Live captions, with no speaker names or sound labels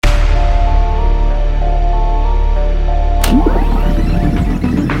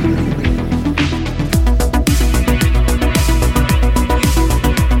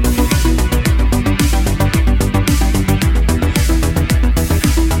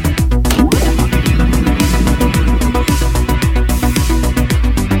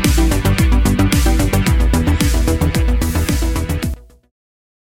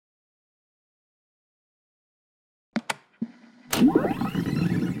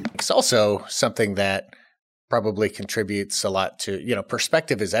think is also something that probably contributes a lot to,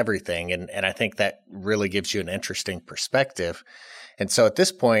 perspective is everything. And I think that really gives you an interesting perspective. And so at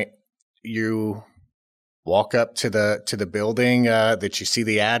this point, you walk up to the building that you see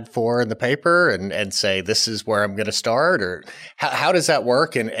the ad for in the paper and say, this is where I'm going to start? Or how does that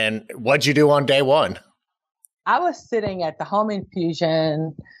work? And what'd you do on day one? I was sitting at the home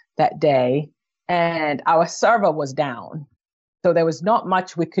infusion that day and our server was down. So there was not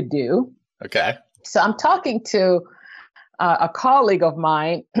much we could do. Okay. So I'm talking to a colleague of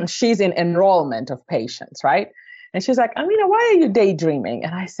mine. She's in enrollment of patients, right? And she's like, Amina, why are you daydreaming?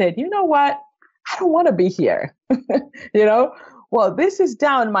 And I said, you know what? I don't want to be here. Well, this is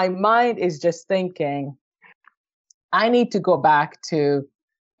down. My mind is just thinking, I need to go back to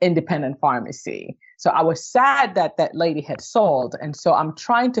independent pharmacy. So I was sad that that lady had sold. And so I'm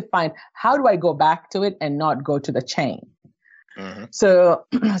trying to find, how do I go back to it and not go to the chain? Mm-hmm. So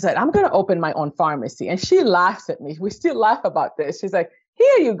I said, I'm going to open my own pharmacy. And she laughs at me. We still laugh about this. She's like,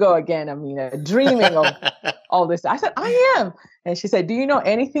 here you go again, Amina, dreaming of all this. I said, I am. And she said, do you know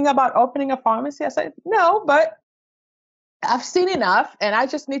anything about opening a pharmacy? I said, no, but I've seen enough and I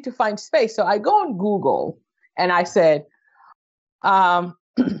just need to find space. So I go on Google and I said,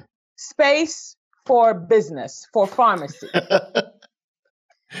 space for business, for pharmacy.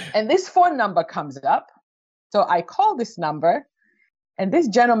 And this phone number comes up. So I call this number and this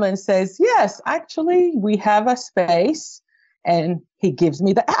gentleman says, yes, actually, we have a space. And he gives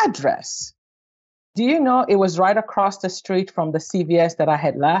me the address. Do you know it was right across the street from the CVS that I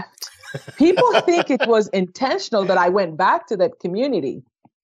had left? People think it was intentional that I went back to that community,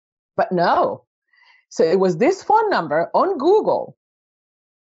 but no. So it was this phone number on Google.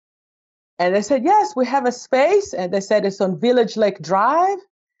 And they said, yes, we have a space. And they said it's on Village Lake Drive.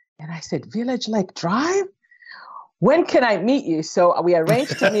 And I said, Village Lake Drive? When can I meet you? So we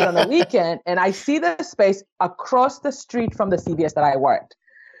arranged to meet on the weekend, and I see the space across the street from the CVS that I worked.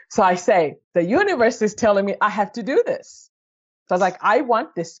 So I say, the universe is telling me I have to do this. So I was like, I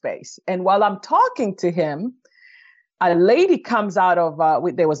want this space. And while I'm talking to him, a lady comes out of,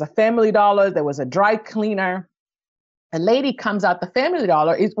 there was a Family Dollar, there was a dry cleaner. A lady comes out the Family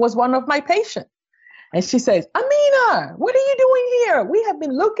Dollar. It was one of my patients. And she says, Amina, what are you doing here? We have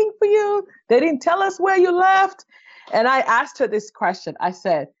been looking for you. They didn't tell us where you left. And I asked her this question. I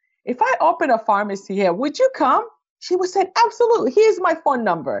said, if I open a pharmacy here, would you come? She would say, absolutely. Here's my phone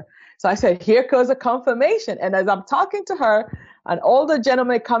number. So I said, here goes a confirmation. And as I'm talking to her, an older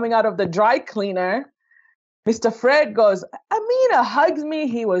gentleman coming out of the dry cleaner, Mr. Fred goes, Amina, hugs me.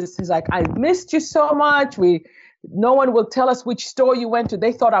 He's like, I missed you so much. No one will tell us which store you went to.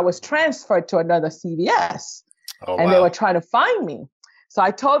 They thought I was transferred to another CVS. Oh, and wow. They were trying to find me. So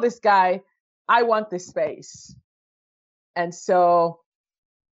I told this guy, I want this space. And so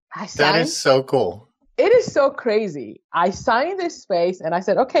I signed. That is so cool. It is so crazy. I signed this space and I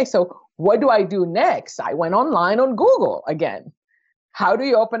said, okay, so what do I do next? I went online on Google again. How do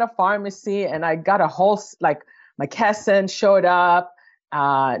you open a pharmacy? And I got a whole, like McKesson showed up,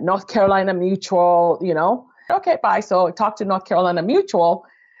 North Carolina Mutual, Okay, bye. So I talked to North Carolina Mutual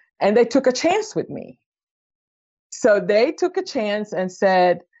and they took a chance with me. So they took a chance and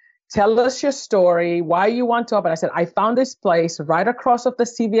said, tell us your story, why you want to open. I said, I found this place right across of the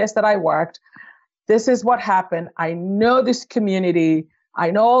CVS that I worked. This is what happened. I know this community.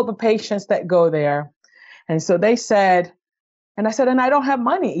 I know all the patients that go there. And so they said, and I said, and I don't have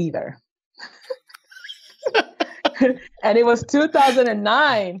money either. And it was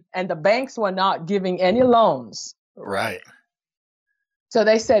 2009 and the banks were not giving any loans. Right. So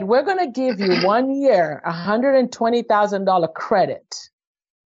they said, we're going to give you 1 year, $120,000 credit.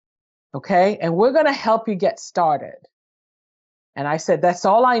 Okay. And we're going to help you get started. And I said, that's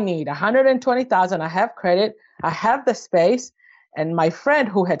all I need. 120,000. I have credit. I have the space. And my friend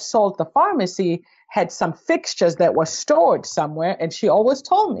who had sold the pharmacy had some fixtures that were stored somewhere. And she always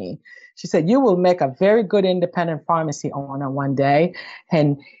told me, she said, you will make a very good independent pharmacy owner one day.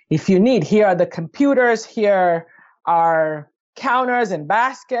 And if you need, here are the computers, here are counters and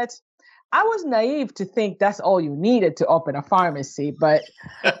baskets. I was naive to think that's all you needed to open a pharmacy, but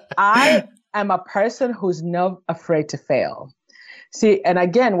I am a person who's not afraid to fail. See, and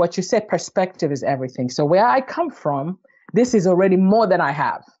again, what you said, perspective is everything. So where I come from, this is already more than I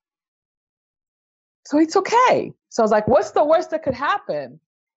have. So it's okay. So I was like, what's the worst that could happen?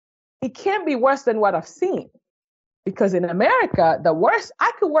 It can't be worse than what I've seen. Because in America, the worst,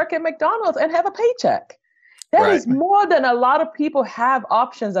 I could work at McDonald's and have a paycheck. That right. is more than a lot of people have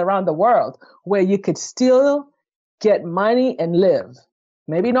options around the world where you could still get money and live.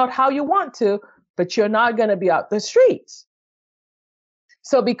 Maybe not how you want to, but you're not going to be out the streets.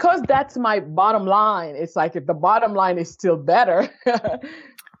 So because that's my bottom line, it's like if the bottom line is still better,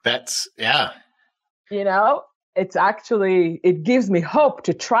 yeah. It's actually, it gives me hope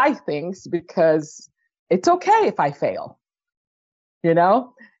to try things because it's okay if I fail,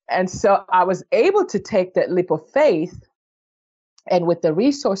 And so I was able to take that leap of faith, and with the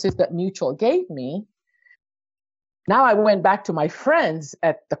resources that Mutual gave me, now I went back to my friends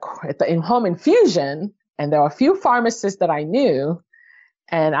at the in-home infusion, and there were a few pharmacists that I knew,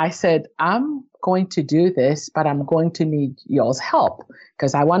 and I said, I'm going to do this, but I'm going to need y'all's help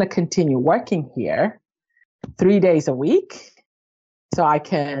because I want to continue working here 3 days a week so I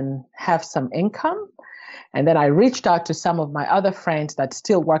can have some income. And then I reached out to some of my other friends that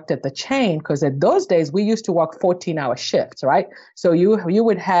still worked at the chain, because at those days we used to work 14-hour shifts, right? So you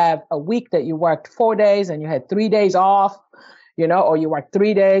would have a week that you worked 4 days and you had 3 days off, or you worked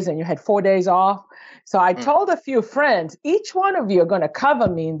 3 days and you had 4 days off. So I told a few friends, each one of you are going to cover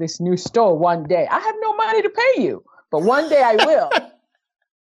me in this new store one day. I have no money to pay you, but one day I will.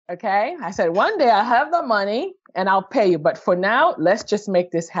 Okay? I said, one day I have the money and I'll pay you. But for now, let's just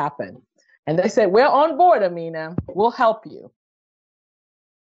make this happen. And they said, we're on board, Amina. We'll help you.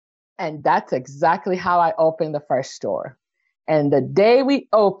 And that's exactly how I opened the first store. And the day we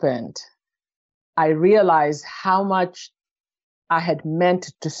opened, I realized how much I had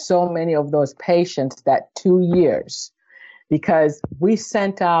meant to so many of those patients that 2 years, because we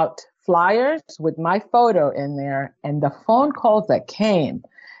sent out flyers with my photo in there, and the phone calls that came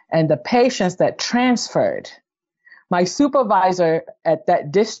and the patients that transferred. My supervisor at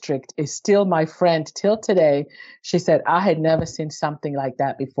that district is still my friend till today. She said, I had never seen something like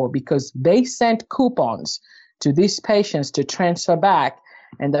that before, because they sent coupons to these patients to transfer back.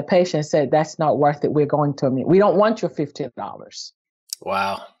 And the patient said, that's not worth it. We don't want your $50.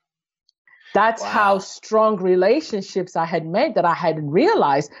 Wow. That's how strong relationships I had made, that I hadn't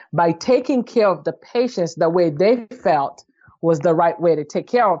realized by taking care of the patients the way they felt was the right way to take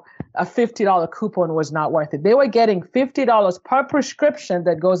care of. A $50 coupon was not worth it. They were getting $50 per prescription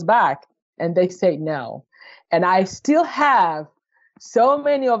that goes back, and they say no. And I still have so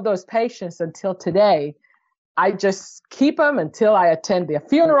many of those patients until today. I just keep them until I attend their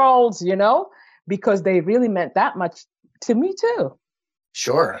funerals, because they really meant that much to me too.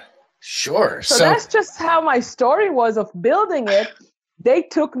 Sure. So that's just how my story was of building it. They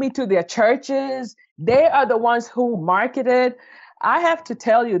took me to their churches. They are the ones who marketed. I have to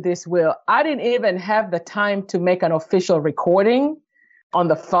tell you this, Will. I didn't even have the time to make an official recording on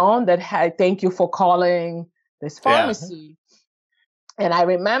the phone that had, thank you for calling this pharmacy. Yeah. And I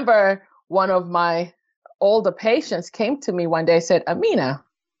remember one of my older patients came to me one day and said, Amina,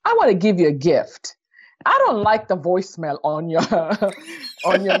 I want to give you a gift. I don't like the voicemail on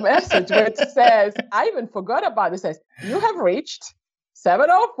your message where it says, I even forgot about it. It says, you have reached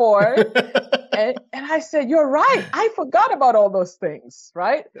 704. and I said, you're right. I forgot about all those things,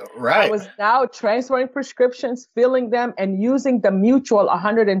 right? Right. I was now transferring prescriptions, filling them, and using the Mutual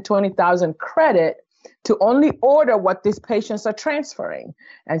 120,000 credit to only order what these patients are transferring.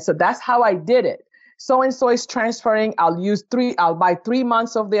 And so that's how I did it. So-and-so is transferring. I'll buy 3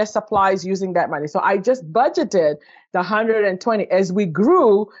 months of their supplies using that money. So I just budgeted the 120. As we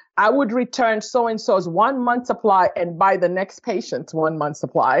grew, I would return so-and-so's 1 month supply and buy the next patient's 1 month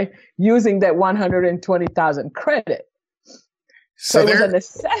supply using that 120,000 credit. So it was a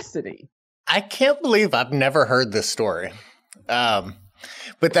necessity. I can't believe I've never heard this story.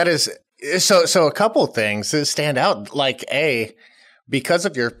 But that is, so a couple of things that stand out, like because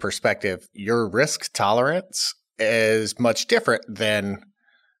of your perspective, your risk tolerance is much different than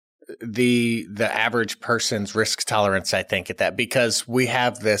the average person's risk tolerance, I think, at that, because we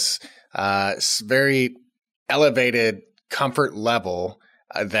have this very elevated comfort level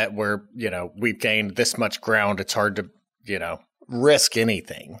that we've gained this much ground. It's hard to, risk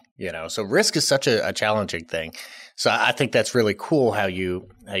anything, so risk is such a challenging thing. So I think that's really cool how you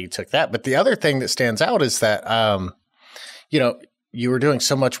took that. But the other thing that stands out is that, you were doing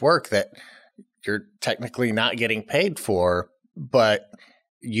so much work that you're technically not getting paid for, but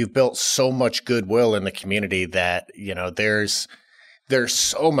you've built so much goodwill in the community that, there's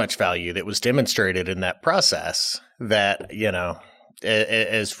so much value that was demonstrated in that process that,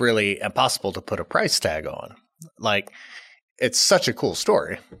 it is really impossible to put a price tag on. Like, it's such a cool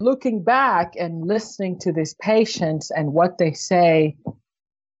story. Looking back and listening to these patients and what they say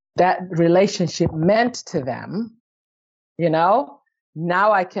that relationship meant to them,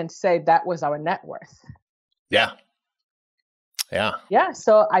 now I can say that was our net worth. Yeah. Yeah.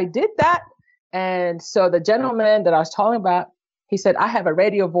 So I did that. And so the gentleman that I was talking about, he said, I have a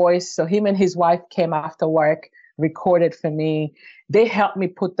radio voice. So him and his wife came after work, recorded for me. They helped me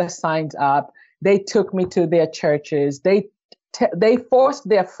put the signs up. They took me to their churches. They forced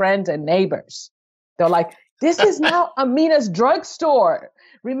their friends and neighbors. They're like, this is now Amina's drugstore.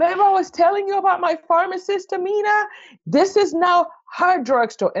 Remember I was telling you about my pharmacist, Amina? This is now her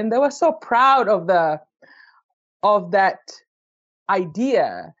drugstore. And they were so proud of that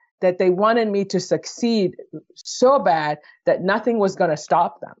idea, that they wanted me to succeed so bad that nothing was going to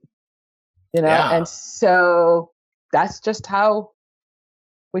stop them. Yeah. And so that's just how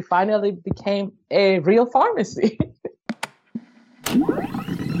we finally became a real pharmacy.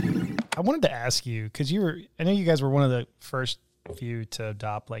 I wanted to ask you, because I know you guys were one of the first few to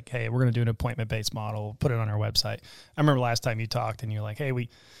adopt, like, hey, we're going to do an appointment-based model, put it on our website. I remember last time you talked and you're like, hey,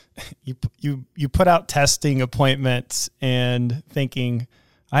 you put out testing appointments and thinking,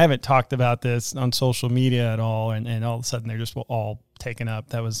 I haven't talked about this on social media at all. And all of a sudden they're just all taken up.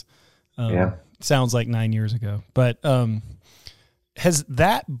 That was, sounds like 9 years ago, but, has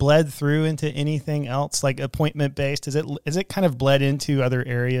that bled through into anything else, like appointment-based? Is it kind of bled into other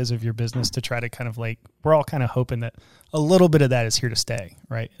areas of your business to try to kind of like, we're all kind of hoping that a little bit of that is here to stay,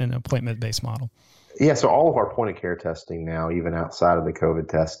 right? An appointment-based model. Yeah. So all of our point of care testing now, even outside of the COVID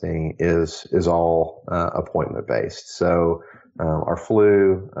testing, is all appointment-based. So our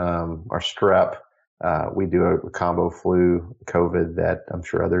flu, our strep, we do a combo flu COVID that I'm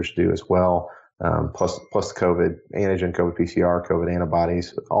sure others do as well. Plus COVID antigen, COVID PCR, COVID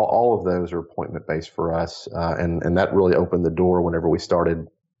antibodies, all of those are appointment-based for us. And that really opened the door whenever we started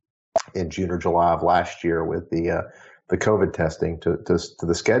in June or July of last year with the COVID testing to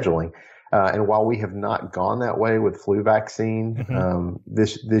the scheduling. And while we have not gone that way with flu vaccine,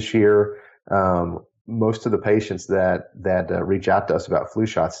 this year, most of the patients that reach out to us about flu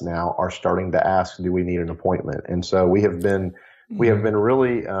shots now are starting to ask, do we need an appointment? And so we have been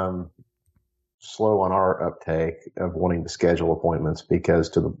really, slow on our uptake of wanting to schedule appointments,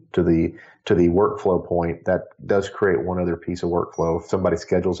 because to the workflow point, that does create one other piece of workflow. If somebody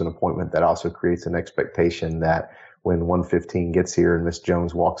schedules an appointment, that also creates an expectation that when 1:15 gets here and Miss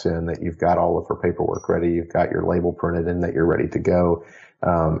Jones walks in, that you've got all of her paperwork ready, you've got your label printed, and that you're ready to go.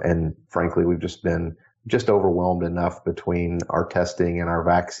 And frankly, we've just been overwhelmed enough between our testing and our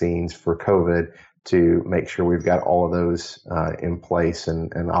vaccines for COVID to make sure we've got all of those in place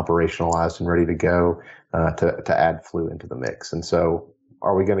and operationalized and ready to go to add flu into the mix. And so,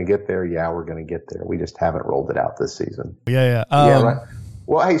 are we going to get there? Yeah, we're going to get there. We just haven't rolled it out this season. Yeah. Yeah, right.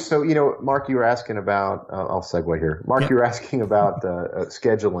 Well, hey, so, Mark, you were asking about, I'll segue here. Mark, you were asking about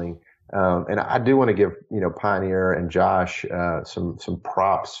scheduling. And I do want to give, Pioneer and Josh some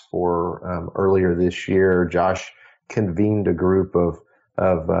props for earlier this year. Josh convened a group of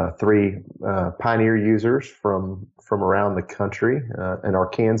 3 Pioneer users from around the country, an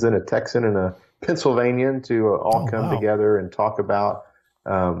Arkansan, a Texan, and a Pennsylvanian to all come together and talk about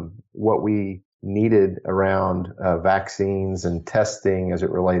what we needed around vaccines and testing as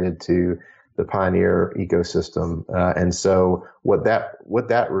it related to the Pioneer ecosystem. And so what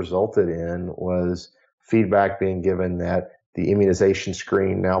that resulted in was feedback being given that the immunization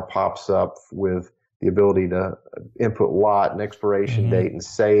screen now pops up with the ability to input lot and expiration date and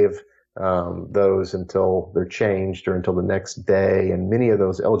save those until they're changed or until the next day. And many of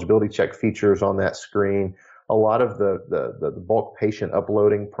those eligibility check features on that screen, a lot of the bulk patient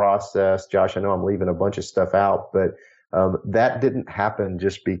uploading process. Josh, I know I'm leaving a bunch of stuff out, but that didn't happen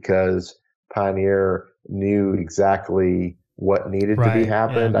just because Pioneer knew exactly what needed to be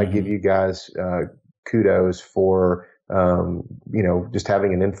happened. I give you guys kudos for just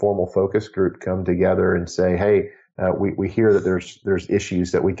having an informal focus group come together and say, hey, we hear that there's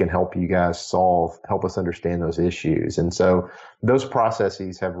issues that we can help you guys solve, help us understand those issues. And so those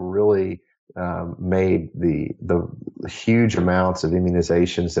processes have really made the huge amounts of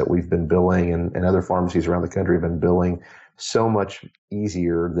immunizations that we've been billing and other pharmacies around the country have been billing so much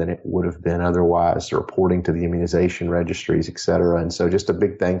easier than it would have been otherwise, reporting to the immunization registries, et cetera. And so just a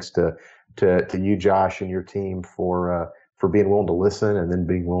big thanks to you, Josh, and your team for being willing to listen and then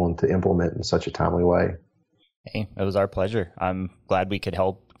being willing to implement in such a timely way. Hey, it was our pleasure. I'm glad we could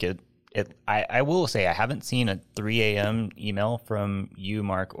help get it. I will say I haven't seen a 3 a.m. email from you,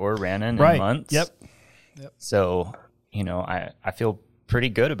 Mark, or Rhiannon in months. Yep. So, I feel pretty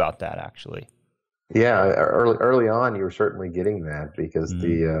good about that, actually. Yeah, early on, you were certainly getting that because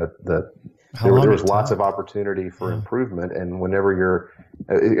there was lots of opportunity for improvement. And whenever you're,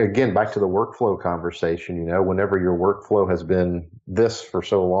 again, back to the workflow conversation, whenever your workflow has been this for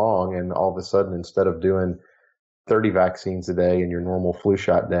so long, and all of a sudden, instead of doing 30 vaccines a day in your normal flu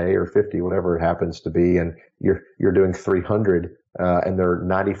shot day, or 50, whatever it happens to be, and you're doing 300, and they're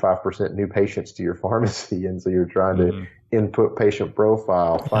 95% new patients to your pharmacy, and so you're trying to input patient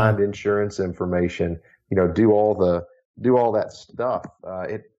profile, find insurance information, do all that stuff.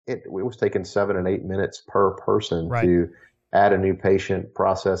 It was taking 7 and 8 minutes per person to add a new patient,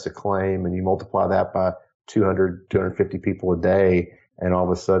 process a claim, and you multiply that by 200, 250 people a day, and all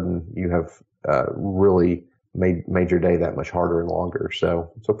of a sudden you have really made your day that much harder and longer.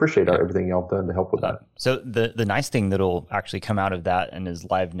 So appreciate everything y'all done to help with that. So the nice thing that'll actually come out of that and is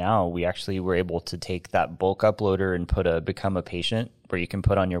live now, we actually were able to take that bulk uploader and put become a patient where you can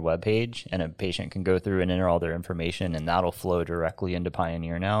put on your webpage, and a patient can go through and enter all their information, and that'll flow directly into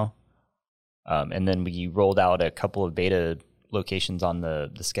Pioneer now. And then we rolled out a couple of beta locations on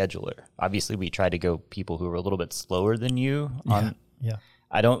the scheduler. Obviously, we tried to go people who were a little bit slower than you on. Yeah.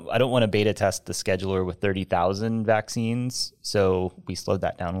 I don't want to beta test the scheduler with 30,000 vaccines, so we slowed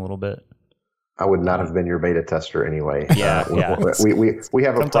that down a little bit. I would not have been your beta tester anyway. Yeah, we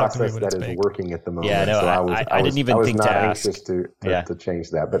have a process that is working at the moment. Yeah, no, so I didn't even think to ask. Anxious to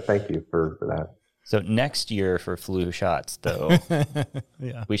change that, but thank you for that. So next year for flu shots, though,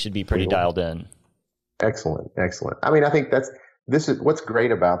 we should be pretty dialed in. Excellent. I mean, I think this is what's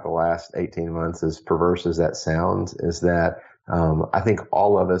great about the last 18 months, as perverse as that sounds, is that I think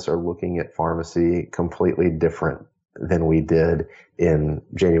all of us are looking at pharmacy completely different than we did in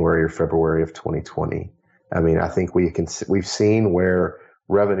January or February of 2020. I mean, I think we've seen where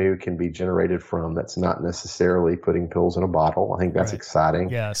revenue can be generated from that's not necessarily putting pills in a bottle. I think that's exciting.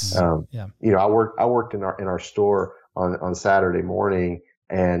 Yes. I worked in our store on Saturday morning,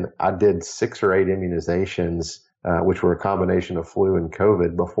 and I did 6 or 8 immunizations, which were a combination of flu and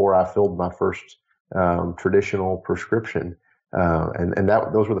COVID, before I filled my first traditional prescription. And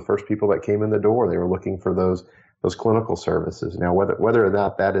those were the first people that came in the door. They were looking for those clinical services. Now, whether or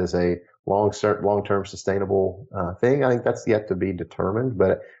not that is a long-term sustainable thing, I think that's yet to be determined.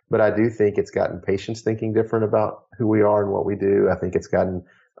 But I do think it's gotten patients thinking different about who we are and what we do. I think it's gotten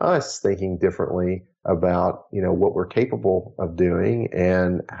us thinking differently about what we're capable of doing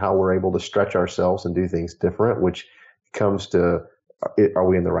and how we're able to stretch ourselves and do things different. Which comes to, are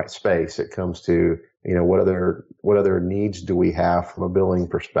we in the right space? It comes to what other needs do we have from a billing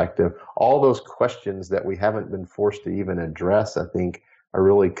perspective? All those questions that we haven't been forced to even address, I think, are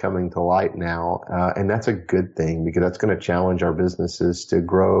really coming to light now. And that's a good thing, because that's going to challenge our businesses to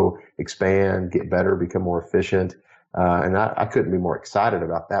grow, expand, get better, become more efficient. And I couldn't be more excited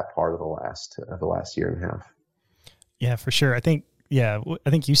about that part of the last year and a half. Yeah, for sure. I think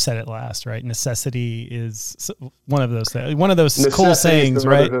you said it last, right? Necessity is one of those things, one of those cool sayings,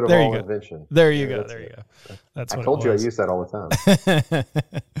 right? There you go. Invention. There you go. That's what I told you I use that all the time.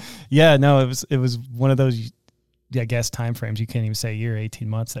 Yeah, no, it was one of those, I guess, time frames. You can't even say a year, 18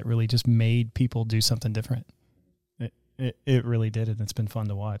 months, that really just made people do something different. It really did, and it's been fun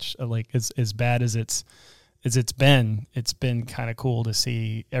to watch. Like, as bad as it's been kind of cool to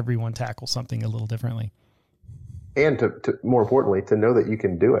see everyone tackle something a little differently. And to more importantly, to know that you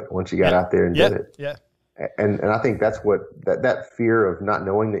can do it once you got out there and did it. Yeah. And I think that's what that fear of not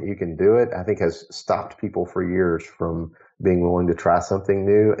knowing that you can do it, I think, has stopped people for years from being willing to try something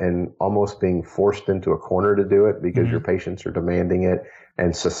new, and almost being forced into a corner to do it because your patients are demanding it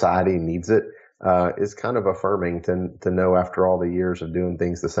and society needs it. Is kind of affirming to know, after all the years of doing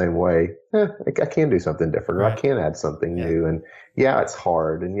things the same way, I can do something different, or I can add something new. And it's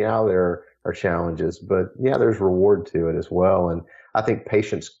hard, and there are challenges, but there's reward to it as well. And I think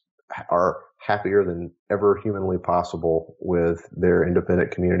patients are happier than ever humanly possible with their independent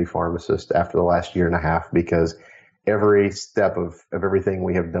community pharmacist after the last year and a half, because every step of everything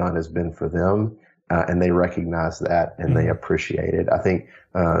we have done has been for them. And they recognize that, and they appreciate it. I think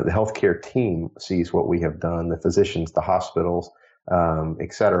the healthcare team sees what we have done, the physicians, the hospitals,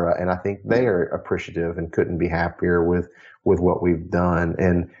 et cetera. And I think they are appreciative and couldn't be happier with what we've done.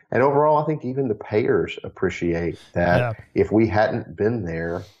 And overall, I think even the payers appreciate that. If we hadn't been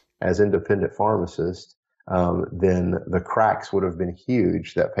there as independent pharmacists, then the cracks would have been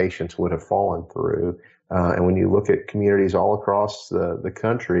huge that patients would have fallen through. And when you look at communities all across the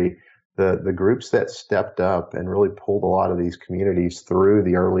country, the groups that stepped up and really pulled a lot of these communities through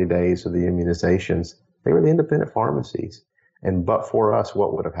the early days of the immunizations, they were the independent pharmacies. And but for us,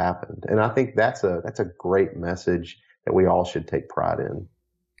 what would have happened? And I think that's a great message that we all should take pride in.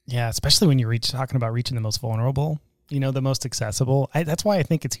 Yeah, especially when you're talking about reaching the most vulnerable, the most accessible. That's why I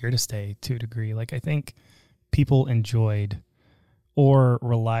think it's here to stay to a degree. Like, I think people enjoyed or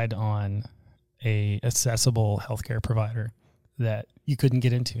relied on a accessible healthcare provider that you couldn't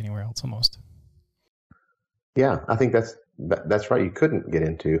get into anywhere else almost. Yeah, I think that's right. You couldn't get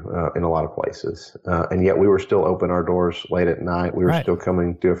into in a lot of places, and yet we were still open our doors late at night. We were Right. still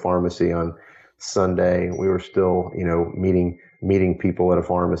coming to a pharmacy on Sunday. We were still, meeting people at a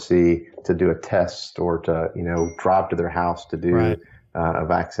pharmacy to do a test or to, drive to their house to do Right. a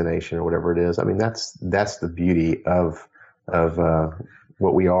vaccination or whatever it is. I mean, that's the beauty of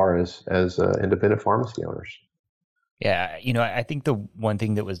what we are as independent pharmacy owners. Yeah, I think the one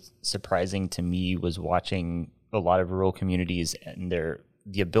thing that was surprising to me was watching a lot of rural communities and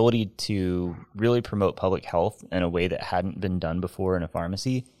the ability to really promote public health in a way that hadn't been done before in a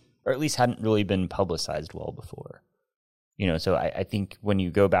pharmacy, or at least hadn't really been publicized well before. So I think when you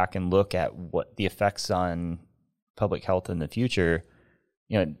go back and look at what the effects on public health in the future,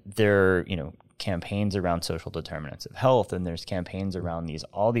 there are, campaigns around social determinants of health, and there's campaigns around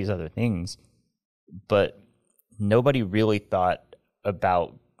all these other things, but nobody really thought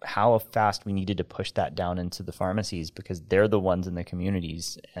about how fast we needed to push that down into the pharmacies, because they're the ones in the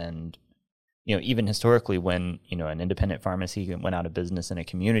communities. And, even historically, when, an independent pharmacy went out of business in a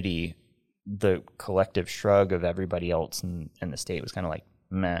community, the collective shrug of everybody else in the state was kind of like,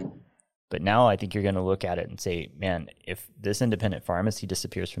 meh. But now I think you're going to look at it and say, man, if this independent pharmacy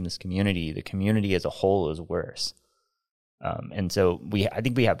disappears from this community, the community as a whole is worse. And so I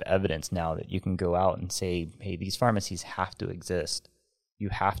think we have evidence now that you can go out and say, hey, these pharmacies have to exist. You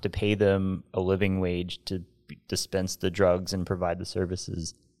have to pay them a living wage to dispense the drugs and provide the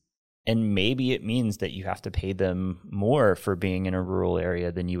services. And maybe it means that you have to pay them more for being in a rural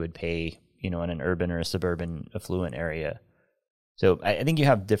area than you would pay, in an urban or a suburban affluent area. So I think you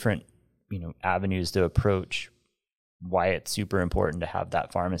have different, avenues to approach why it's super important to have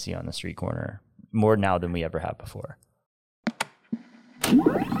that pharmacy on the street corner, more now than we ever have before.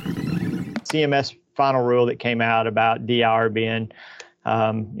 CMS final rule that came out about DR being,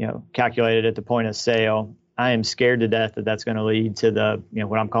 calculated at the point of sale. I am scared to death that that's going to lead to the,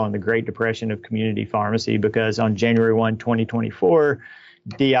 what I'm calling the Great Depression of community pharmacy, because on January 1, 2024,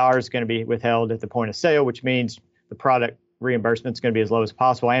 DR is going to be withheld at the point of sale, which means the product reimbursement is going to be as low as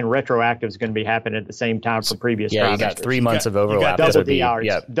possible, and retroactive is going to be happening at the same time for previous trimesters. You got 3 months of overlap. Double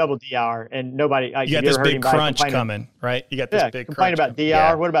DR, double DR, and nobody. You got this big crunch coming, right? You got this big complain crunch about DR.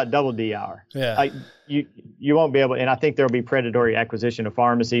 Yeah. What about double DR? Yeah, you won't be able, and I think there'll be predatory acquisition of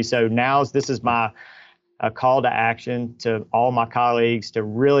pharmacy. So this is my call to action to all my colleagues to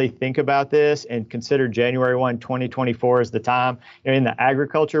really think about this and consider January 1, 2024 as the time. In the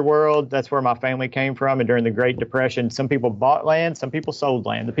agriculture world, that's where my family came from. And during the Great Depression, some people bought land, some people sold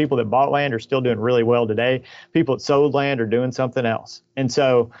land. The people that bought land are still doing really well today. People that sold land are doing something else. And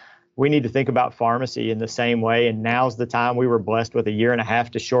so we need to think about pharmacy in the same way. And now's the time. We were blessed with a year and a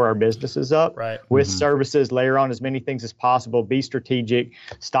half to shore our businesses up with services, layer on as many things as possible, be strategic,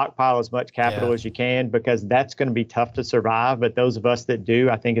 stockpile as much capital as you can, because that's going to be tough to survive. But those of us that do,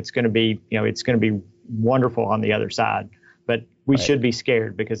 I think it's going to be, it's going to be wonderful on the other side. But we should be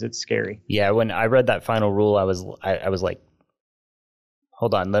scared because it's scary. Yeah. When I read that final rule, I was like,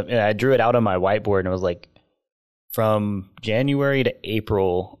 hold on. I drew it out on my whiteboard and I was like, from January to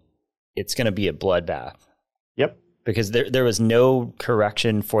April, it's going to be a bloodbath. Yep. Because there was no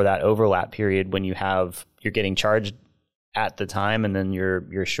correction for that overlap period when you're getting charged at the time, and then you're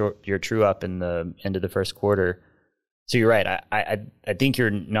true up in the end of the first quarter. So you're right. I think you're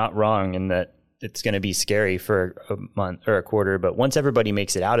not wrong in that it's going to be scary for a month or a quarter, but once everybody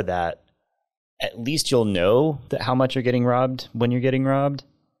makes it out of that, at least you'll know that how much you're getting robbed when you're getting robbed.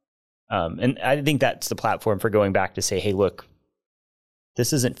 And I think that's the platform for going back to say, hey, look,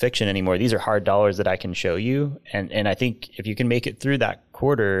 this isn't fiction anymore. These are hard dollars that I can show you. And I think if you can make it through that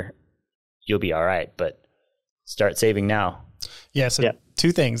quarter, you'll be all right. But start saving now. Yeah. So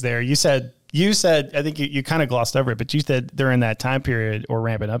two things there. You said, I think you kind of glossed over it, but you said during that time period or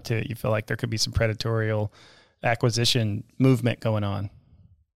ramping up to it, you feel like there could be some predatory acquisition movement going on.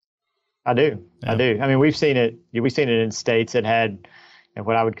 I do. Yeah. I do. I mean, we've seen it in states that had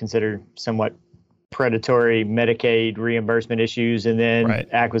what I would consider somewhat predatory Medicaid reimbursement issues, and then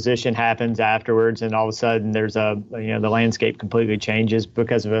acquisition happens afterwards, and all of a sudden there's the landscape completely changes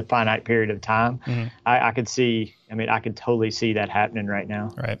because of a finite period of time. Mm-hmm. I could totally see that happening right now.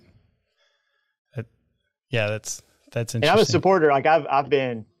 Right. That's interesting. And I'm a supporter. Like I've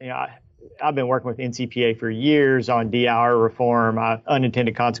been working with NCPA for years on DR reform,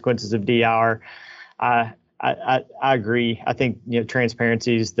 unintended consequences of DR. I agree. I think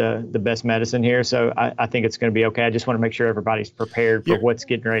transparency is the best medicine here. So I think it's going to be okay. I just want to make sure everybody's prepared for what's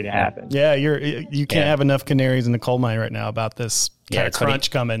getting ready to happen. Yeah, you can't have enough canaries in the coal mine right now about this kind of crunch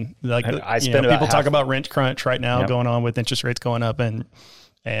coming. Like people talk about rent crunch right now going on with interest rates going up, and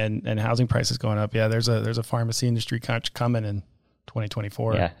and housing prices going up. Yeah, there's a pharmacy industry crunch coming in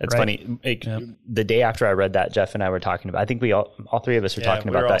 2024. Yeah, it's right? funny. The day after I read that, Jeff and I were talking about, I think we all three of us were talking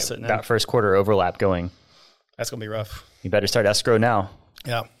about that first quarter overlap going. That's going to be rough. You better start escrow now.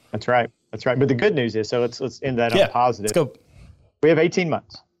 Yeah. That's right. But the good news is, so let's end that on positive. Let's go. We have 18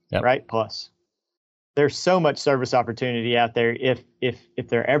 months, Yep. right? Plus. There's so much service opportunity out there. If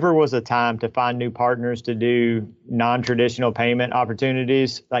there ever was a time to find new partners to do non-traditional payment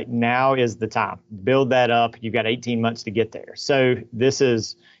opportunities, like now is the time. Build that up. You've got 18 months to get there. So this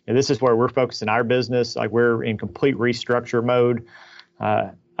is where we're focusing our business. Like we're in complete restructure mode.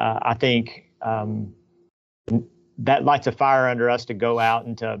 I think that lights a fire under us to go out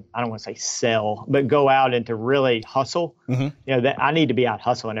and to, I don't want to say sell, but go out and to really hustle. Mm-hmm. You know, that I need to be out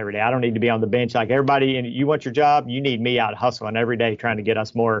hustling every day. I don't need to be on the bench like everybody. And you want your job, you need me out hustling every day, trying to get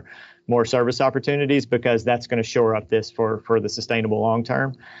us more service opportunities, because that's going to shore up this for the sustainable long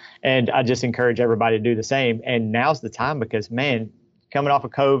term. And I just encourage everybody to do the same. And now's the time, because man, coming off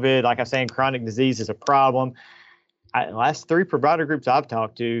of COVID, like I was saying, chronic disease is a problem. Last 3 provider groups I've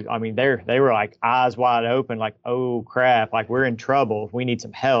talked to, I mean, they were like eyes wide open, like, oh crap, like we're in trouble. We need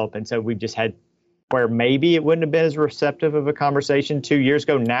some help. And so we've just had where maybe it wouldn't have been as receptive of a conversation 2 years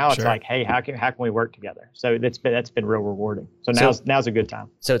ago. Now it's like, hey, how can we work together? So that's been real rewarding. So now's a good time.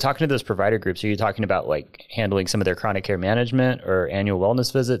 So talking to those provider groups, are you talking about like handling some of their chronic care management or annual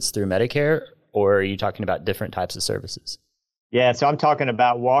wellness visits through Medicare, or are you talking about different types of services? Yeah, so I'm talking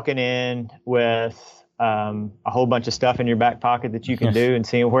about walking in with a whole bunch of stuff in your back pocket that you can do, and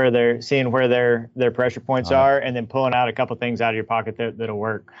seeing where their pressure points are, and then pulling out a couple things out of your pocket that'll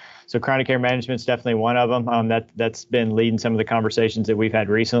work. So chronic care management is definitely one of them. That's been leading some of the conversations that we've had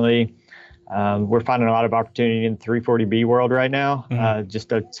recently. We're finding a lot of opportunity in the 340B world right now.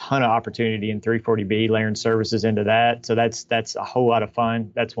 Just a ton of opportunity in 340B, layering services into that. So that's a whole lot of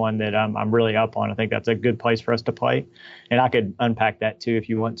fun. That's one that I'm really up on. I think that's a good place for us to play, and I could unpack that too if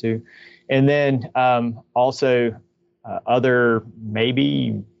you want to. And then also other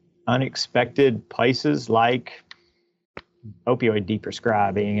maybe unexpected places like opioid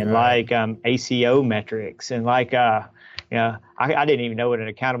deprescribing and like ACO metrics and like I didn't even know what an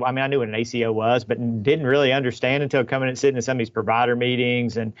accountable. I mean, I knew what an ACO was, but didn't really understand until coming and sitting in some of these provider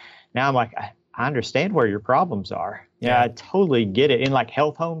meetings. And now I'm like, I understand where your problems are. Yeah, I totally get it in like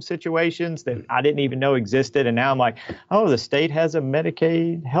health home situations that I didn't even know existed. And now I'm like, oh, the state has a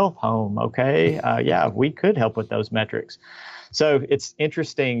Medicaid health home. Okay. Yeah, we could help with those metrics. So it's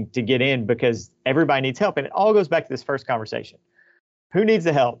interesting to get in because everybody needs help. And it all goes back to this first conversation. Who needs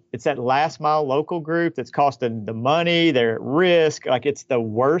the help? It's that last mile local group that's costing the money. They're at risk. Like it's the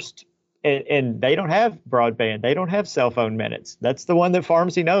worst. And they don't have broadband. They don't have cell phone minutes. That's the one that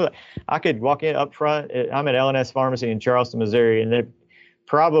pharmacy knows. I could walk in up front. I'm at LNS Pharmacy in Charleston, Missouri, and they're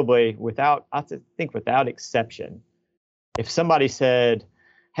probably without exception, if somebody said,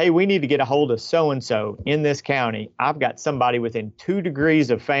 hey, we need to get a hold of so-and-so in this county, I've got somebody within 2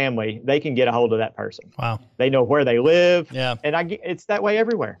 degrees of family, they can get a hold of that person. Wow. They know where they live. Yeah. And it's that way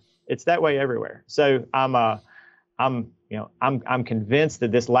everywhere. So I'm convinced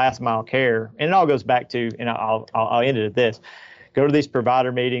that this last mile care, and it all goes back to, and I'll end it at this, go to these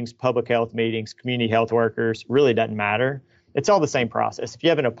provider meetings, public health meetings, community health workers, really doesn't matter. It's all the same process. If you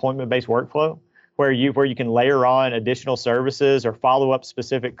have an appointment-based workflow where you can layer on additional services or follow up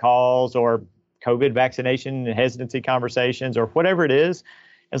specific calls or COVID vaccination and hesitancy conversations or whatever it is,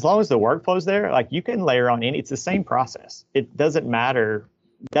 as long as the workflow's there, like you can layer on it's the same process. It doesn't matter.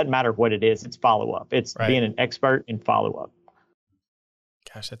 Doesn't matter what it is. It's follow up. It's being an expert in follow up.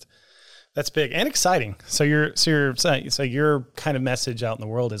 Gosh, that's big and exciting. So your kind of message out in the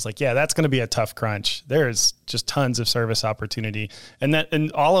world is like, yeah, that's going to be a tough crunch. There's just tons of service opportunity,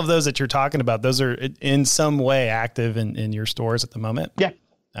 and all of those that you're talking about, those are in some way active in your stores at the moment. Yeah.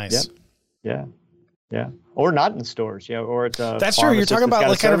 Nice. Yeah. Or not in stores, or it's a that's true. You're talking about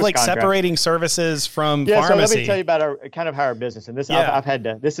like kind of like contract. Separating services from pharmacy. So let me tell you about how our business, and this I've had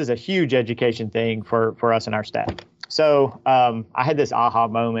to. This is a huge education thing for us and our staff. So I had this aha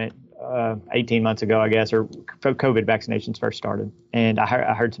moment 18 months ago, I guess, or COVID vaccinations first started, and I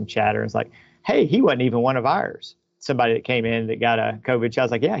heard some chatter. It's like, hey, he wasn't even one of ours. Somebody that came in that got a COVID shot. I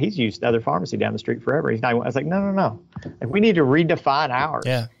was like, yeah, he's used other pharmacy down the street forever. He's not. I was like, no. Like, we need to redefine ours.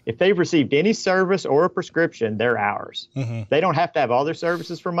 Yeah. If they've received any service or a prescription, they're ours. Mm-hmm. They don't have to have all their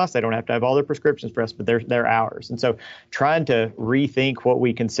services from us. They don't have to have all their prescriptions for us, but they're ours. And so trying to rethink what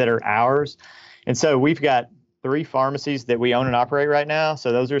we consider ours. And so we've got 3 pharmacies that we own and operate right now.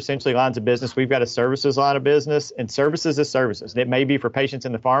 So those are essentially lines of business. We've got a services line of business, and services is services. It may be for patients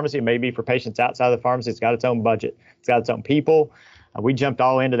in the pharmacy. It may be for patients outside of the pharmacy. It's got its own budget. It's got its own people. We jumped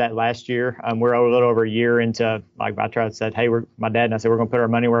all into that last year. We're a little over a year into, like I tried to say, hey, my dad and I said, we're going to put our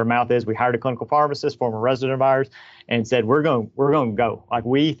money where our mouth is. We hired a clinical pharmacist, former resident of ours, and said, we're going to go. Like,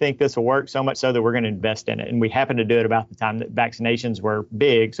 we think this will work, so much so that we're going to invest in it. And we happened to do it about the time that vaccinations were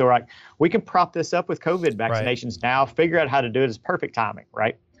big. So we're like, we can prop this up with COVID vaccinations now, figure out how to do it. It's perfect timing,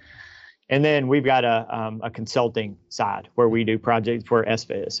 right? And then we've got a consulting side where we do projects for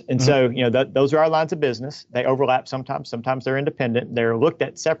SFIS. And so, those are our lines of business. They overlap sometimes. Sometimes they're independent. They're looked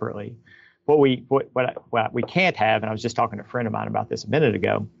at separately. What we can't have, and I was just talking to a friend of mine about this a minute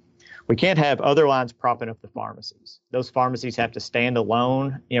ago, we can't have other lines propping up the pharmacies. Those pharmacies have to stand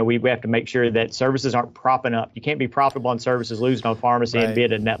alone. We have to make sure that services aren't propping up. You can't be profitable on services, losing on pharmacy, and be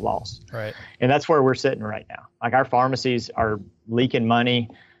at a net loss. Right. And that's where we're sitting right now. Like, our pharmacies are leaking money.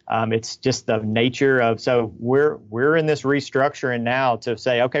 It's just the nature of, so we're in this restructuring now to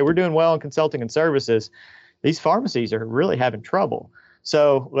say, okay, we're doing well in consulting and services. These pharmacies are really having trouble.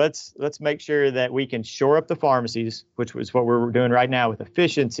 So let's make sure that we can shore up the pharmacies, which was what we're doing right now with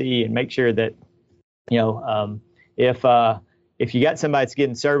efficiency, and make sure that, if you got somebody that's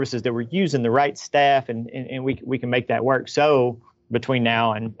getting services, that we're using the right staff and we can make that work. So between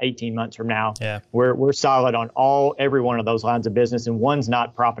now and 18 months from now, we're solid on every one of those lines of business, and one's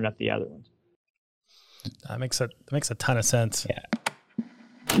not propping up the other ones. That makes a ton of sense. Yeah.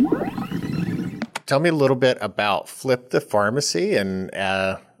 Tell me a little bit about Flip the Pharmacy and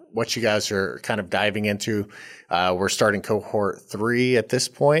what you guys are kind of diving into. We're starting cohort 3 at this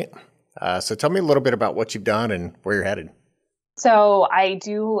point. So tell me a little bit about what you've done and where you're headed. So I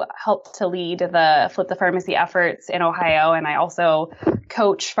do help to lead the Flip the Pharmacy efforts in Ohio, and I also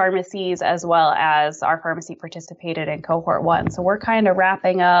coach pharmacies as well as our pharmacy participated in cohort 1. So we're kind of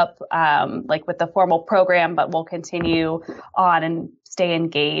wrapping up with the formal program, but we'll continue on and stay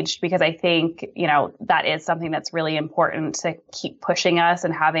engaged, because I think, that is something that's really important to keep pushing us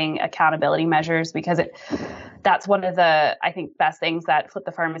and having accountability measures, because that's one of the, I think, best things that Flip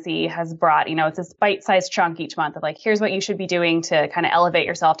the Pharmacy has brought. It's this bite-sized chunk each month of here's what you should be doing to kind of elevate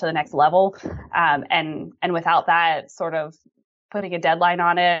yourself to the next level. And without that sort of putting a deadline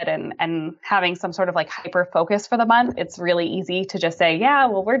on it and having some sort of hyper focus for the month, it's really easy to just say, yeah,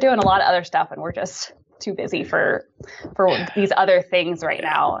 well, we're doing a lot of other stuff and we're just too busy for these other things right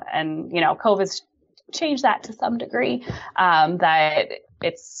now. And, COVID's changed that to some degree, that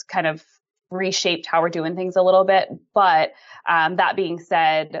it's kind of reshaped how we're doing things a little bit. But that being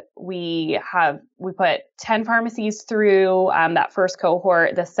said, we put 10 pharmacies through that first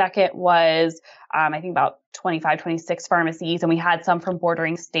cohort. The second was, I think, about 25, 26 pharmacies. And we had some from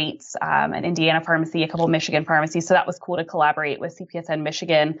bordering states, an Indiana pharmacy, a couple of Michigan pharmacies. So that was cool to collaborate with CPSN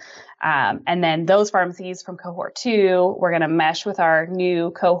Michigan. And then those pharmacies from cohort 2, we're going to mesh with our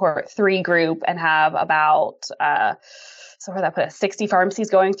new cohort 3 group and have about, so where that put us, 60 pharmacies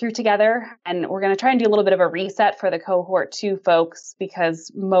going through together. And we're going to try and do a little bit of a reset for the cohort 2 folks, because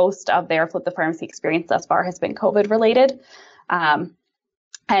most of their Flip the Pharmacy experience thus far has been COVID related.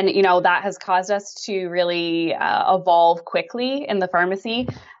 And, that has caused us to really evolve quickly in the pharmacy.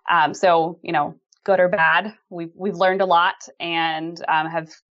 So, good or bad, we've learned a lot and have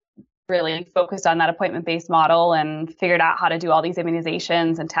really focused on that appointment-based model and figured out how to do all these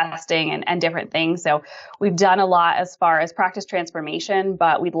immunizations and testing and different things. So we've done a lot as far as practice transformation,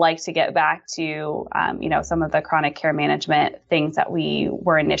 but we'd like to get back to, some of the chronic care management things that we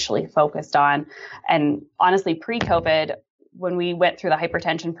were initially focused on. And honestly, pre-COVID, when we went through the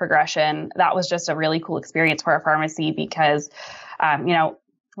hypertension progression, that was just a really cool experience for our pharmacy, because,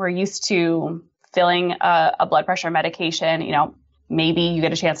 we're used to filling a blood pressure medication. Maybe you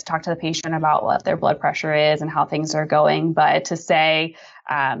get a chance to talk to the patient about what their blood pressure is and how things are going. But to say,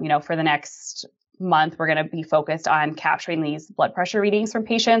 for the next month, we're going to be focused on capturing these blood pressure readings from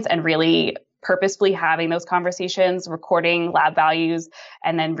patients and really purposefully having those conversations, recording lab values,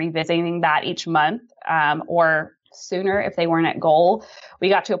 and then revisiting that each month, or sooner if they weren't at goal. We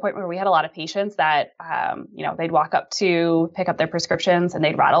got to a point where we had a lot of patients that, they'd walk up to pick up their prescriptions and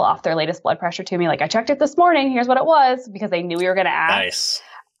they'd rattle off their latest blood pressure to me. I checked it this morning. Here's what it was, because they knew we were going to ask.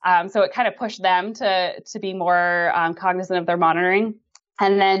 Nice. So it kind of pushed them to be more cognizant of their monitoring.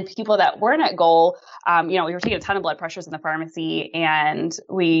 And then people that weren't at goal, we were taking a ton of blood pressures in the pharmacy, and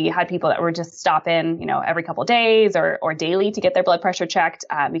we had people that were just stop in, every couple of days or daily to get their blood pressure checked,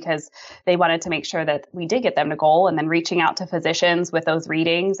 because they wanted to make sure that we did get them to goal, and then reaching out to physicians with those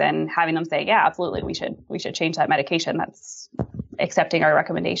readings and having them say, yeah, absolutely, we should change that medication. That's accepting our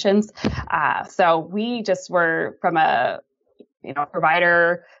recommendations. So we just were, from a,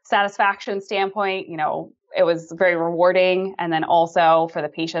 provider satisfaction standpoint, it was very rewarding. And then also for the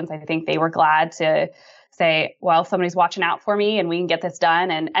patients, I think they were glad to say, well, somebody's watching out for me and we can get this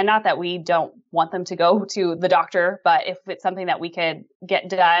done. And not that we don't want them to go to the doctor, but if it's something that we could get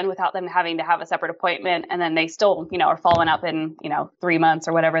done without them having to have a separate appointment, and then they still, are following up in, 3 months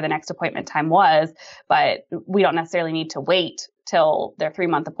or whatever the next appointment time was, but we don't necessarily need to wait till their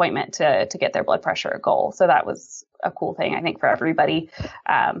 3-month appointment to get their blood pressure goal. So that was a cool thing, I think, for everybody.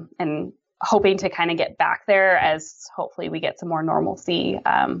 And hoping to kind of get back there as hopefully we get some more normalcy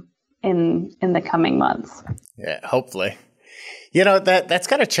in the coming months. Yeah, hopefully. That's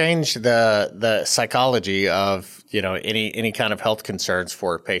got to change the psychology of, any kind of health concerns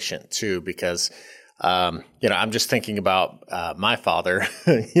for a patient too, because I'm just thinking about my father.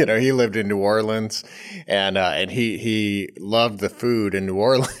 He lived in New Orleans, and he loved the food in New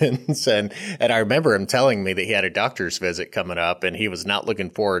Orleans, and I remember him telling me that he had a doctor's visit coming up, and he was not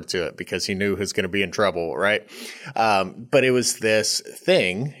looking forward to it because he knew he was going to be in trouble, right? But it was this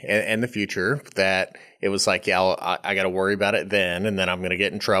thing in the future that it was like, I got to worry about it then, and then I'm going to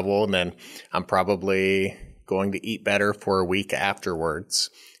get in trouble, and then I'm probably going to eat better for a week afterwards.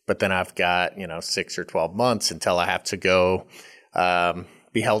 But then I've got, 6 or 12 months until I have to go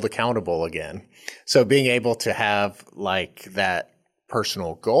be held accountable again. So being able to have like that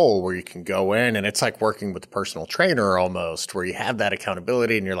personal goal where you can go in, and it's like working with a personal trainer almost, where you have that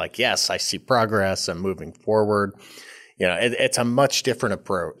accountability and you're like, yes, I see progress, I'm moving forward. It's a much different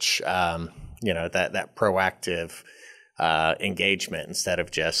approach, that proactive engagement instead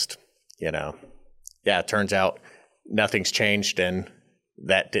of just, it turns out nothing's changed and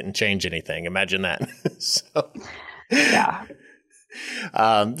that didn't change anything. Imagine that. Yeah.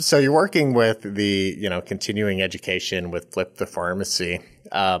 So you're working with the, continuing education with Flip the Pharmacy.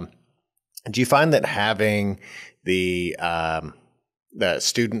 Do you find that having the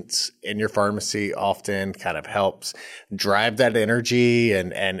students in your pharmacy often kind of helps drive that energy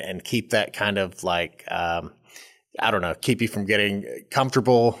and keep that kind of like, keep you from getting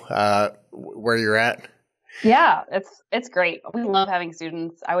comfortable where you're at? Yeah, it's great. We love having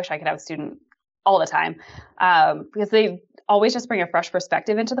students. I wish I could have a student all the time because they always just bring a fresh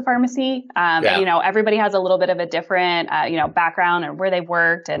perspective into the pharmacy. And, everybody has a little bit of a different, background and where they've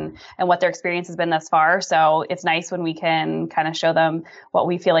worked and what their experience has been thus far. So it's nice when we can kind of show them what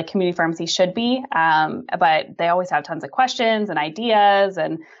we feel like community pharmacy should be. But they always have tons of questions and ideas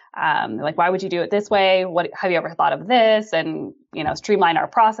and like, why would you do it this way? What have you ever thought of this? And, streamline our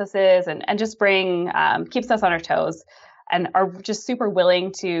processes and just keeps us on our toes and are just super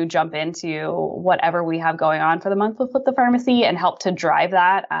willing to jump into whatever we have going on for the month with the pharmacy and help to drive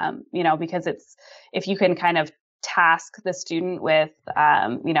that, because if you can kind of task the student with,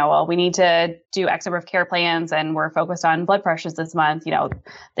 we need to do X number of care plans and we're focused on blood pressures this month,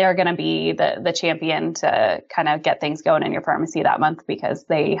 they're going to be the champion to kind of get things going in your pharmacy that month because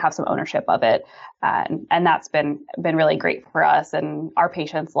they have some ownership of it. And that's been really great for us. And our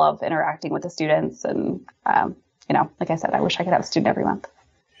patients love interacting with the students. And, like I said, I wish I could have a student every month.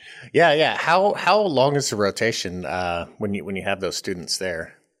 Yeah. How long is the rotation when you have those students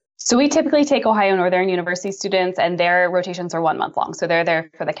there? So we typically take Ohio Northern University students and their rotations are 1 month long. So they're there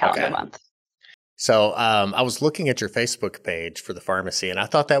for the calendar month. So I was looking at your Facebook page for the pharmacy and I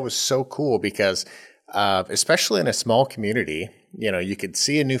thought that was so cool because especially in a small community, you could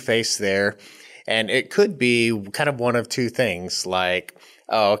see a new face there and it could be kind of one of two things like,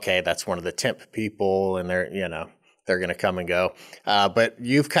 oh, okay, that's one of the temp people and they're going to come and go. But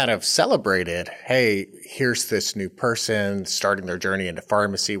you've kind of celebrated, hey, here's this new person starting their journey into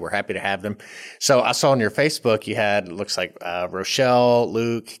pharmacy. We're happy to have them. So I saw on your Facebook, you had, it looks like Rochelle,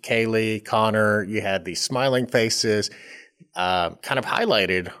 Luke, Kaylee, Connor, you had these smiling faces kind of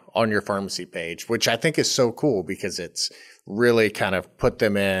highlighted on your pharmacy page, which I think is so cool because it's really kind of put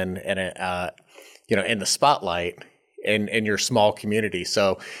them in the spotlight in your small community.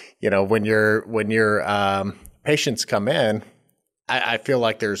 So, when your patients come in, I feel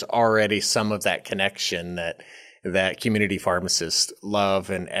like there's already some of that connection that community pharmacists love,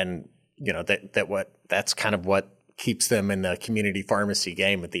 and that's kind of what keeps them in the community pharmacy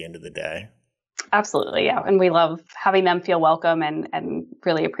game at the end of the day. Absolutely, yeah, and we love having them feel welcome, and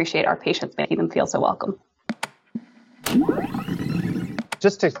really appreciate our patients making them feel so welcome.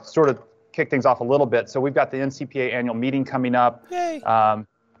 Just to sort of kick things off a little bit, so we've got the NCPA annual meeting coming up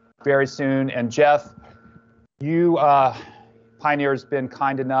very soon, and Jeff, you, Pioneer's been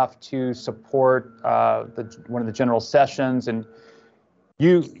kind enough to support one of the general sessions, and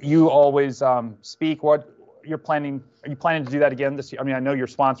you always speak. What you're planning? Are you planning to do that again this year? I mean, I know you're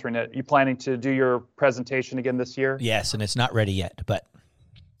sponsoring it. Are you planning to do your presentation again this year? Yes, and it's not ready yet, but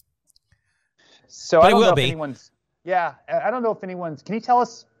I don't know if anyone's. Yeah, I don't know if anyone's. Can you tell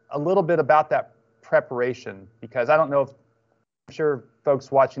us a little bit about that preparation, because I don't know if, I'm sure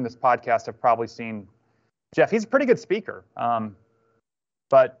folks watching this podcast have probably seen Jeff. He's a pretty good speaker. And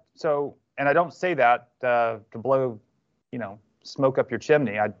I don't say that to blow, smoke up your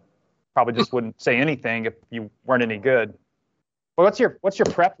chimney. I probably just wouldn't say anything if you weren't any good. But what's your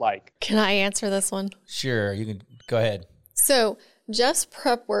prep like? Can I answer this one? Sure, you can go ahead. So Jeff's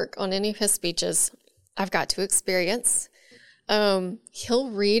prep work on any of his speeches, I've got to experience. He'll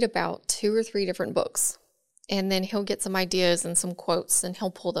read about 2 or 3 different books, and then he'll get some ideas and some quotes, and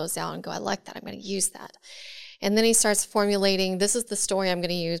he'll pull those out and go, I like that. I'm going to use that. And then he starts formulating, this is the story I'm going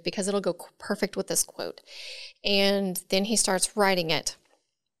to use because it'll go perfect with this quote. And then he starts writing it.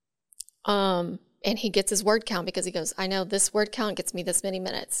 And he gets his word count because he goes, I know this word count gets me this many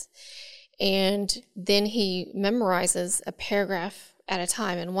minutes. And then he memorizes a paragraph at a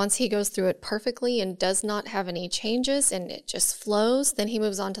time. And once he goes through it perfectly and does not have any changes and it just flows, then he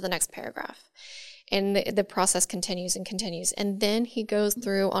moves on to the next paragraph. And the process continues and continues. And then he goes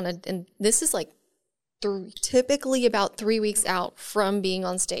through and this is like typically about 3 weeks out from being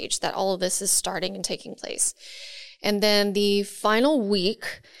on stage that all of this is starting and taking place. And then the final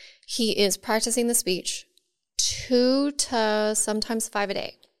week, he is practicing the speech 2 to sometimes 5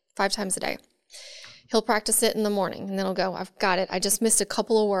 times a day. He'll practice it in the morning and then he'll go, I've got it. I just missed a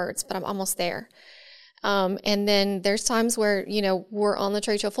couple of words, but I'm almost there. And then there's times where, we're on the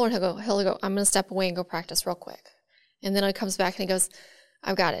trade show floor and he'll go, I'm going to step away and go practice real quick. And then he comes back and he goes,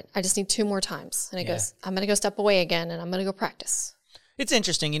 I've got it. I just need 2 more times. And he goes, I'm going to go step away again and I'm going to go practice. It's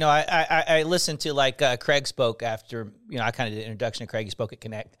interesting. I listened to Craig spoke after, I kind of did an introduction to Craig. He spoke at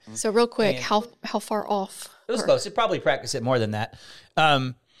Connect. So real quick, how far off? It was close. He'd probably practice it more than that.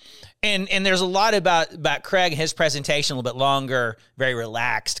 And there's a lot about Craig and his presentation, a little bit longer, very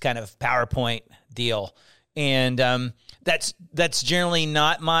relaxed kind of PowerPoint deal. And that's generally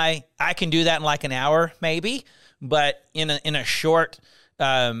not I can do that in like an hour maybe, but in a short,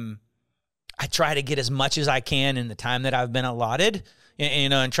 I try to get as much as I can in the time that I've been allotted,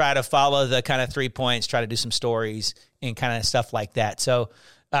 and try to follow the kind of 3 points, try to do some stories and kind of stuff like that. So,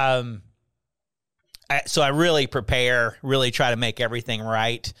 I really prepare, really try to make everything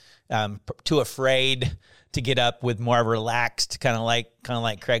right. Too afraid to get up with more relaxed, kind of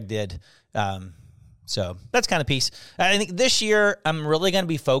like Craig did. So that's kind of piece. I think this year I'm really going to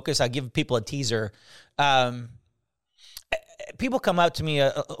be focused. I'll give people a teaser. People come up to me.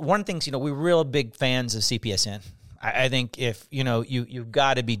 One of the things, we're real big fans of CPSN. I think if, you've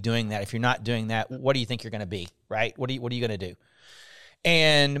got to be doing that. If you're not doing that, what do you think you're going to be, right? What are you going to do?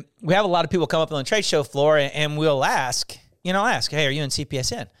 And we have a lot of people come up on the trade show floor and we'll ask, hey, are you in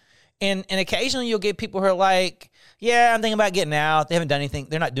CPSN? And occasionally you'll get people who are like, yeah, I'm thinking about getting out. They haven't done anything.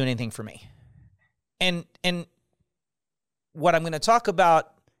 They're not doing anything for me. And what I'm going to talk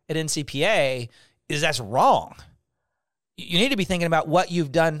about at NCPA is that's wrong. You need to be thinking about what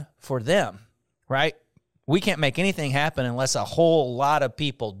you've done for them, right? We can't make anything happen unless a whole lot of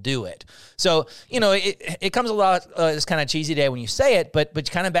people do it. So, it comes a lot, it's kind of cheesy day when you say it, but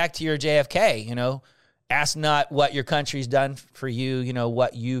kind of back to your JFK, ask not what your country's done for you,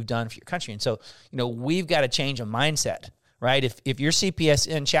 what you've done for your country. And so, we've got to change a mindset, right? If your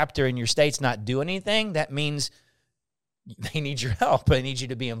CPSN chapter in your state's not doing anything, that means they need your help. They need you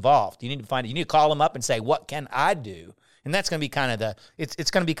to be involved. You need to call them up and say, what can I do? And that's going to be kind of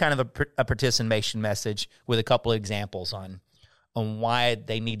it's going to be kind of a participation message with a couple of examples on why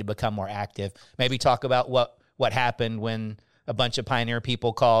they need to become more active. Maybe talk about what happened when a bunch of Pioneer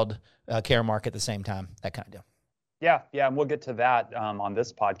people called Caremark at the same time, that kind of deal. Yeah, and we'll get to that on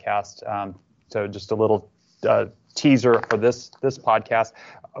this podcast. So just a little teaser for this podcast.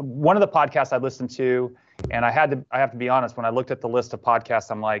 One of the podcasts I listened to, and I have to be honest, when I looked at the list of podcasts,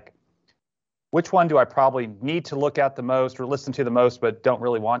 I'm like, which one do I probably need to look at the most or listen to the most, but don't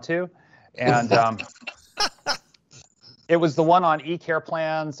really want to? And it was the one on e-care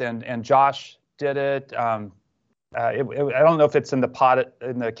plans, and Josh did it. I don't know if it's in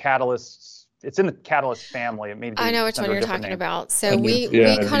the Catalyst. It's in the Catalyst family. It may be I know which one you're talking about. So we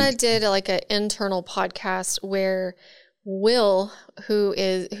kind of did like an internal podcast where Will, who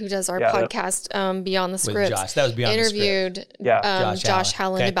does our podcast Beyond the Scripts, Josh. That was Beyond interviewed the Josh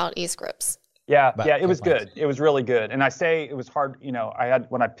Howland about eScripts. Yeah, it was good. It was really good. And I say it was hard,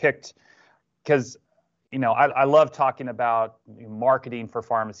 when I picked, because, I love talking about marketing for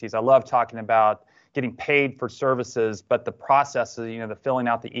pharmacies. I love talking about getting paid for services, but the process of, the filling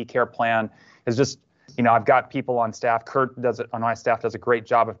out the e-care plan is just, I've got people on staff. Kurt on my staff does a great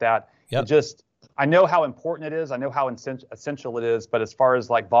job of that. Yep. I know how important it is. I know how essential it is. But as far as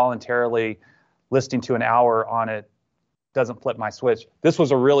like voluntarily listening to an hour on it, doesn't flip my switch. This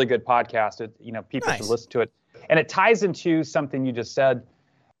was a really good podcast. People should listen to it. And it ties into something you just said,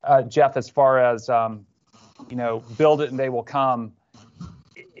 Jeff, as far as, build it and they will come.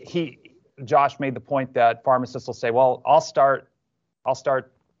 Josh made the point that pharmacists will say, well, I'll start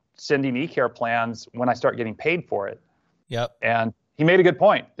sending eCare plans when I start getting paid for it. Yep. And he made a good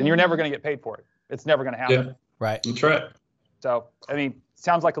point. Then you're never going to get paid for it. It's never going to happen. Yeah. Right. That's right. So,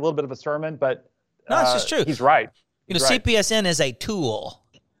 sounds like a little bit of a sermon, but no, it's just true. He's right. CPSN is a tool.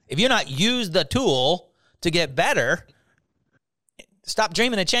 If you're not use the tool to get better, stop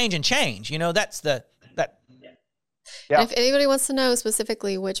dreaming of change and change. That's that. Yeah. If anybody wants to know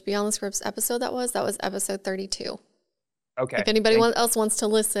specifically which Beyond the Scripts episode that was episode 32. Okay. If anybody else wants to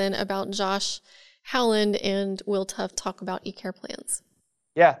listen about Josh Howland and Will Tuff talk about eCare plans.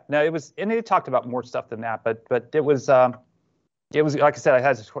 Yeah, no, it was, and it talked about more stuff than that, but it was like I said, I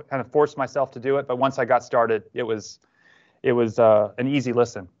had to kind of force myself to do it, but once I got started, it was an easy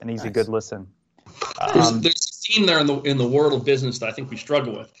listen, good listen. There's a theme there in the world of business that I think we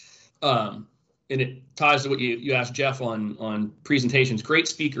struggle with, and it ties to what you asked Jeff on presentations. Great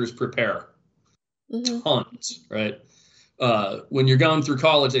speakers prepare tons, right? When you're going through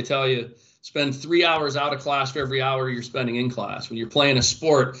college, they tell you spend 3 hours out of class for every hour you're spending in class. When you're playing a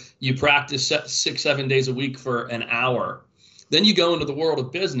sport, you practice 6-7 days a week for an hour. Then you go into the world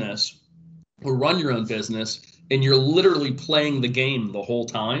of business or run your own business, and you're literally playing the game the whole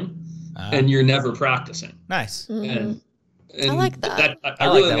time, and you're never practicing. Nice. And I like that. I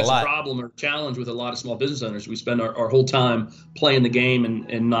really think that's a problem or challenge with a lot of small business owners. We spend our whole time playing the game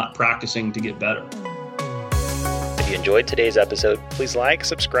and not practicing to get better. If you enjoyed today's episode, please like,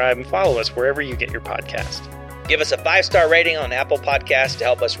 subscribe, and follow us wherever you get your podcast. Give us a 5-star rating on Apple Podcasts to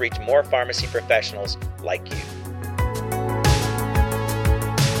help us reach more pharmacy professionals like you.